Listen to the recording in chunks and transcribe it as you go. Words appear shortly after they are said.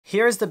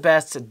Here's the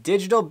best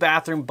digital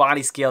bathroom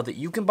body scale that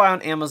you can buy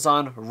on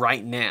Amazon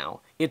right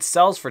now. It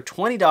sells for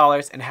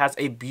 $20 and has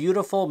a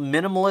beautiful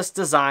minimalist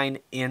design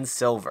in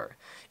silver.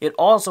 It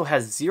also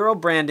has zero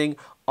branding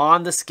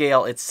on the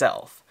scale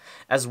itself,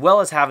 as well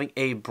as having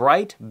a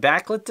bright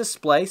backlit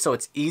display so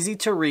it's easy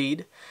to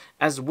read,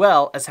 as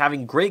well as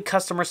having great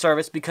customer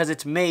service because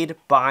it's made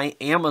by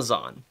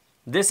Amazon.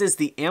 This is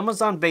the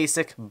Amazon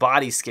Basic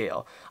Body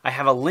Scale. I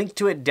have a link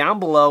to it down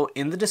below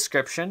in the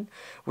description.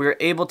 We are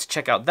able to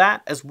check out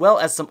that as well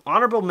as some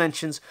honorable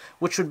mentions,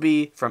 which would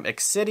be from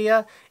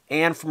Excidia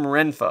and from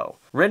Renpho.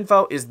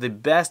 Renpho is the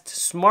best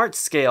smart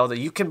scale that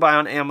you can buy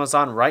on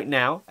Amazon right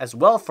now, as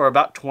well for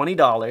about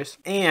 $20,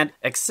 and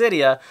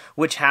Excidia,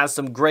 which has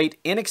some great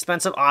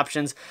inexpensive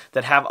options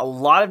that have a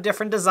lot of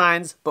different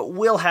designs, but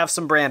will have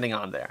some branding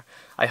on there.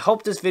 I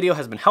hope this video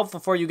has been helpful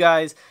for you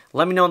guys.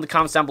 Let me know in the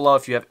comments down below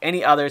if you have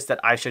any others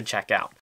that I should check out.